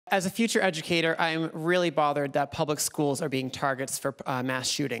As a future educator, I'm really bothered that public schools are being targets for mass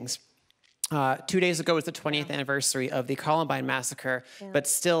shootings. 2 days ago was the 20th anniversary of the Columbine massacre, but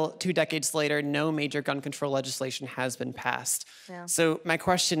still 2 decades later, no major gun control legislation has been passed. So my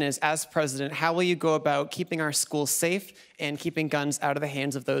question is, as president, how will you go about keeping our schools safe and keeping guns out of the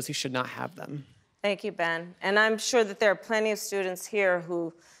hands of those who should not have them? Thank you, Ben. And I'm sure that there are plenty of students here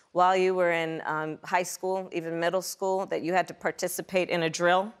who, while you were in high school, even middle school, that you had to participate in a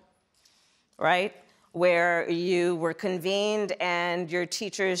drill, right? Where you were convened and your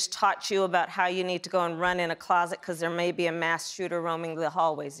teachers taught you about how you need to go and run in a closet because there may be a mass shooter roaming the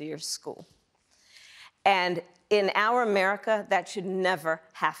hallways of your school. And in our America, that should never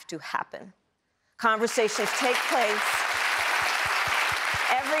have to happen. Conversations take place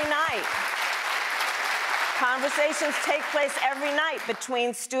every night. Conversations take place every night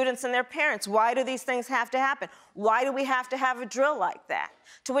between students and their parents. Why do these things have to happen? Why do we have to have a drill like that?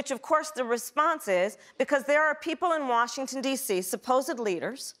 To which, of course, the response is because there are people in Washington, D.C., supposed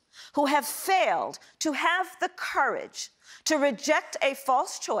leaders, who have failed to have the courage to reject a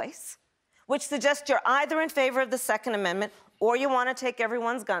false choice, which suggests you're either in favor of the Second Amendment or you want to take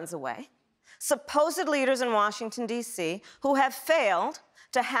everyone's guns away. Supposed leaders in Washington, D.C., who have failed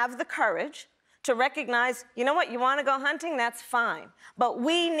to have the courage to recognize, you know what, you want to go hunting, that's fine. But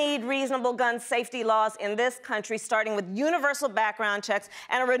we need reasonable gun safety laws in this country, starting with universal background checks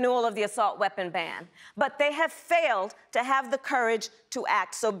and a renewal of the assault weapon ban. But they have failed to have the courage to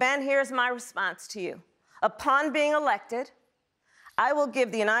act. So, Ben, here's my response to you. Upon being elected, I will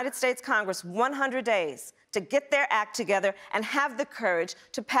give the United States Congress 100 days to get their act together and have the courage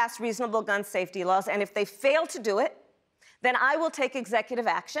to pass reasonable gun safety laws. And if they fail to do it, then I will take executive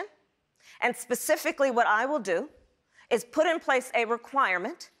action. And specifically, what I will do is put in place a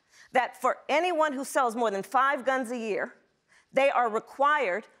requirement that for anyone who sells more than 5 guns a year, they are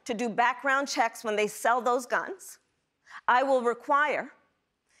required to do background checks when they sell those guns. I will require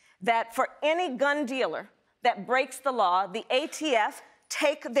that for any gun dealer that breaks the law, the ATF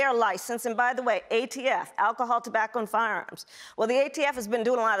take their license. And by the way, ATF, alcohol, tobacco, and firearms. Well, the ATF has been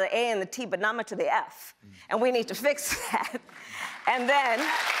doing a lot of the A and the T, but not much of the F. And we need to fix that. And then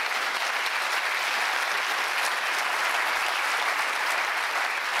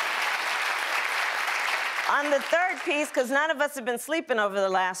on the third piece, because none of us have been sleeping over the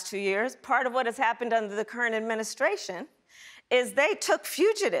last 2 years, part of what has happened under the current administration is they took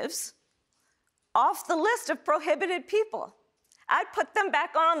fugitives off the list of prohibited people. I put them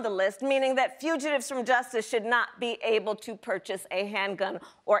back on the list, meaning that fugitives from justice should not be able to purchase a handgun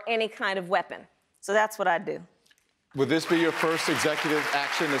or any kind of weapon. So that's what I do. Would this be your first executive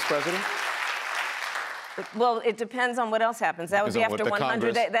action as president? Well, it depends on what else happens. That would be after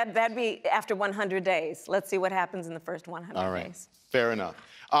 100 days. That'd be after 100 days. Let's see what happens in the first 100 All right. days. Fair enough.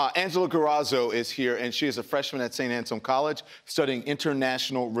 Angela Garrazzo is here, and she is a freshman at St. Anselm College studying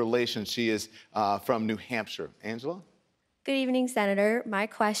international relations. She is from New Hampshire. Angela? Good evening, Senator. My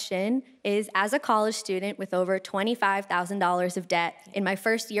question is, as a college student with over $25,000 of debt in my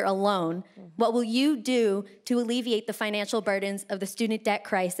first year alone, what will you do to alleviate the financial burdens of the student debt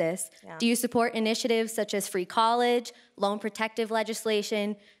crisis? Do you support initiatives such as free college, loan protective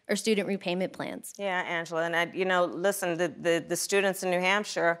legislation, or student repayment plans? Yeah, Angela, and you know, listen, the students in New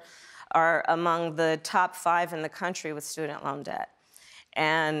Hampshire are among the top 5 in the country with student loan debt.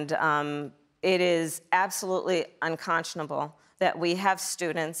 And it is absolutely unconscionable that we have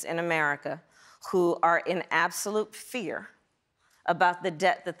students in America who are in absolute fear about the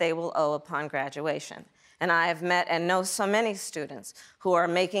debt that they will owe upon graduation. And I have met and know so many students who are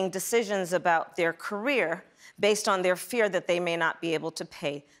making decisions about their career based on their fear that they may not be able to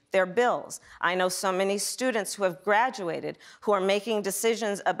pay their bills. I know so many students who have graduated who are making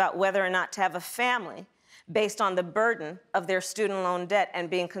decisions about whether or not to have a family based on the burden of their student loan debt and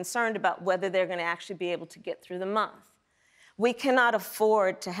being concerned about whether they're going to actually be able to get through the month. We cannot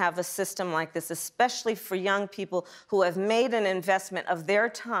afford to have a system like this, especially for young people who have made an investment of their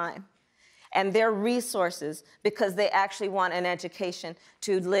time and their resources because they actually want an education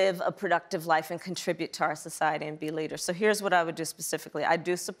to live a productive life and contribute to our society and be leaders. So here's what I would do specifically. I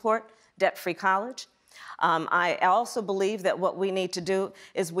do support debt-free college. I also believe that what we need to do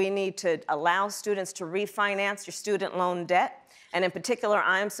is we need to allow students to refinance your student loan debt. And in particular,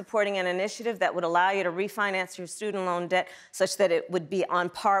 I am supporting an initiative that would allow you to refinance your student loan debt such that it would be on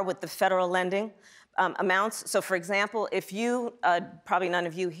par with the federal lending amounts. So, for example, if you, probably none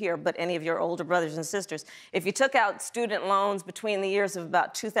of you here, but any of your older brothers and sisters, if you took out student loans between the years of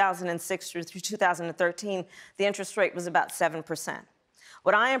about 2006 through 2013, the interest rate was about 7%.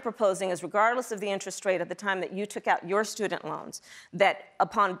 What I am proposing is, regardless of the interest rate at the time that you took out your student loans, that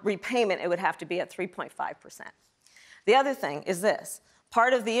upon repayment, it would have to be at 3.5%. The other thing is this.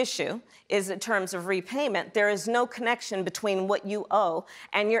 Part of the issue is, in terms of repayment, there is no connection between what you owe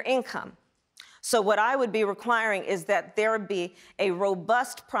and your income. So what I would be requiring is that there be a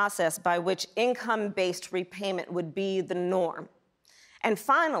robust process by which income-based repayment would be the norm. And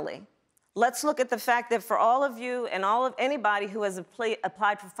finally, let's look at the fact that for all of you and anybody who has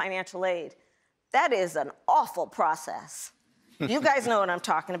applied for financial aid, that is an awful process. You guys know what I'm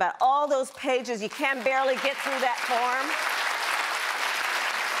talking about. All those pages, you can barely get through that form.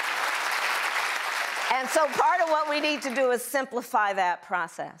 And so part of what we need to do is simplify that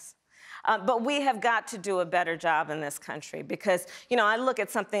process. But we have got to do a better job in this country because, you know, I look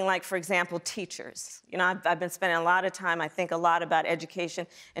at something like, for example, teachers. You know, I've been spending a lot of time, I think a lot about education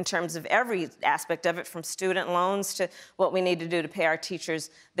in terms of every aspect of it, from student loans to what we need to do to pay our teachers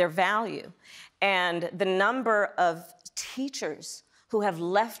their value. And the number of teachers who have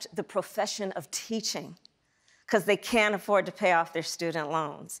left the profession of teaching because they can't afford to pay off their student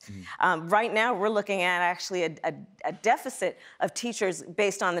loans. Right now, we're looking at actually a deficit of teachers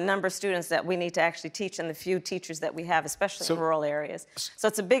based on the number of students that we need to actually teach and the few teachers that we have, especially in rural areas. So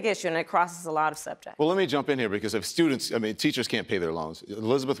it's a big issue, and it crosses a lot of subjects. Well, let me jump in here, because if students, I mean, teachers can't pay their loans.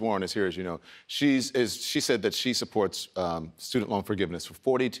 Elizabeth Warren is here, as you know. She said that she supports student loan forgiveness for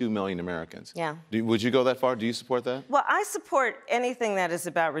 42 million Americans. Yeah. Would you go that far? Do you support that? Well, I support anything that is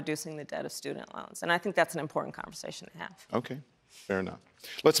about reducing the debt of student loans, and I think that's an important conversation to have. Okay, fair enough.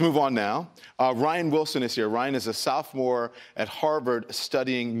 Let's move on now. Ryan Wilson is here. Ryan is a sophomore at Harvard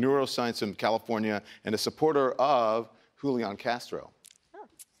studying neuroscience in California and a supporter of Julian Castro. Oh.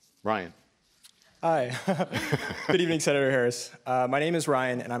 Ryan. Hi. Good evening, Senator Harris. My name is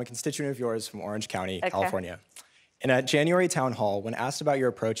Ryan, and I'm a constituent of yours from Orange County, California. In a January town hall, when asked about your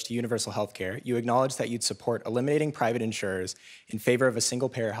approach to universal health care, you acknowledged that you'd support eliminating private insurers in favor of a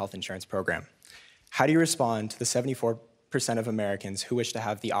single-payer health insurance program. How do you respond to the 74% of Americans who wish to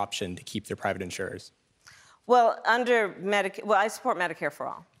have the option to keep their private insurers? Well, I support Medicare for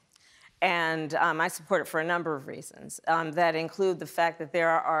all. And I support it for a number of reasons that include the fact that there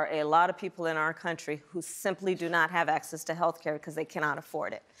are a lot of people in our country who simply do not have access to health care because they cannot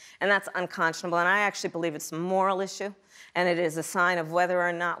afford it. And that's unconscionable. And I actually believe it's a moral issue, and it is a sign of whether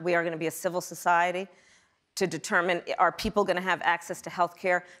or not we are going to be a civil society to determine, are people going to have access to health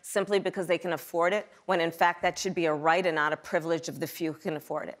care simply because they can afford it, when in fact that should be a right and not a privilege of the few who can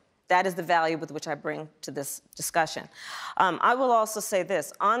afford it. That is the value with which I bring to this discussion. I will also say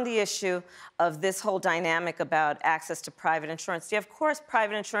this, on the issue of this whole dynamic about access to private insurance. Yeah, of course,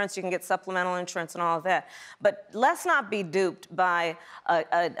 private insurance, you can get supplemental insurance and all of that, but let's not be duped by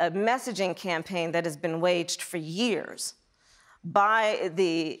a messaging campaign that has been waged for years by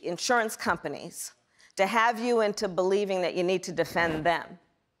the insurance companies to have you into believing that you need to defend them.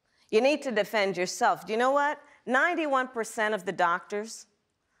 You need to defend yourself. Do you know what? 91% of the doctors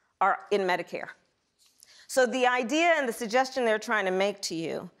are in Medicare. So the idea and the suggestion they're trying to make to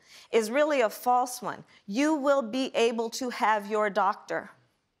you is really a false one. You will be able to have your doctor.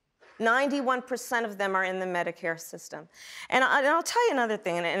 91% of them are in the Medicare system. And I'll tell you another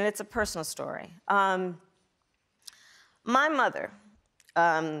thing, and it's a personal story. My mother,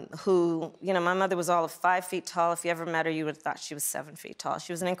 who, you know, my mother was all of 5 feet tall. If you ever met her, you would have thought she was 7 feet tall.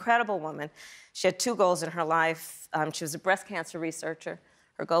 She was an incredible woman. She had 2 goals in her life. She was a breast cancer researcher.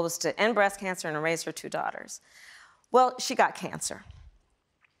 Her goal was to end breast cancer and to raise her 2 daughters. Well, she got cancer.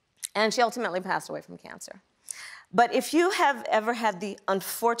 And she ultimately passed away from cancer. But if you have ever had the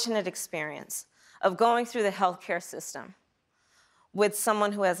unfortunate experience of going through the healthcare system with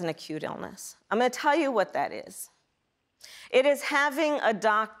someone who has an acute illness, I'm going to tell you what that is. It is having a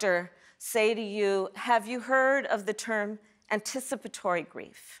doctor say to you, have you heard of the term anticipatory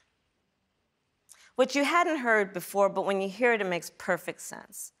grief? Which you hadn't heard before, but when you hear it, it makes perfect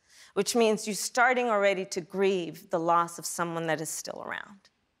sense, which means you're starting already to grieve the loss of someone that is still around.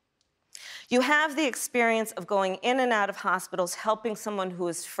 You have the experience of going in and out of hospitals, helping someone who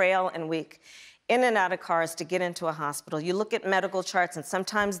is frail and weak, in and out of cars to get into a hospital. You look at medical charts, and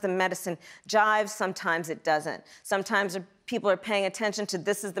sometimes the medicine jives, sometimes it doesn't. Sometimes people are paying attention to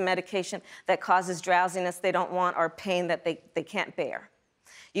this is the medication that causes drowsiness they don't want or pain that they can't bear.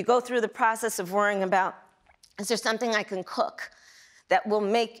 You go through the process of worrying about, is there something I can cook that will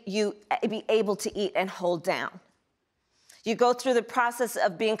make you be able to eat and hold down? You go through the process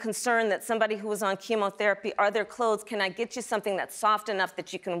of being concerned that somebody who is on chemotherapy, are there clothes? Can I get you something that's soft enough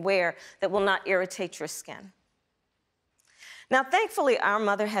that you can wear that will not irritate your skin? Now, thankfully, our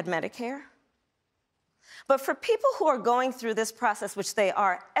mother had Medicare. But for people who are going through this process, which they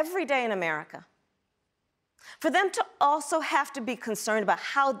are every day in America, for them to also have to be concerned about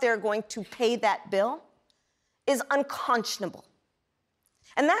how they're going to pay that bill is unconscionable.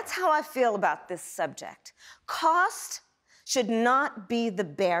 And that's how I feel about this subject. Cost should not be the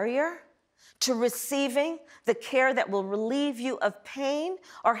barrier to receiving the care that will relieve you of pain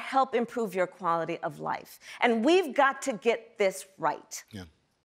or help improve your quality of life. And we've got to get this right. Yeah.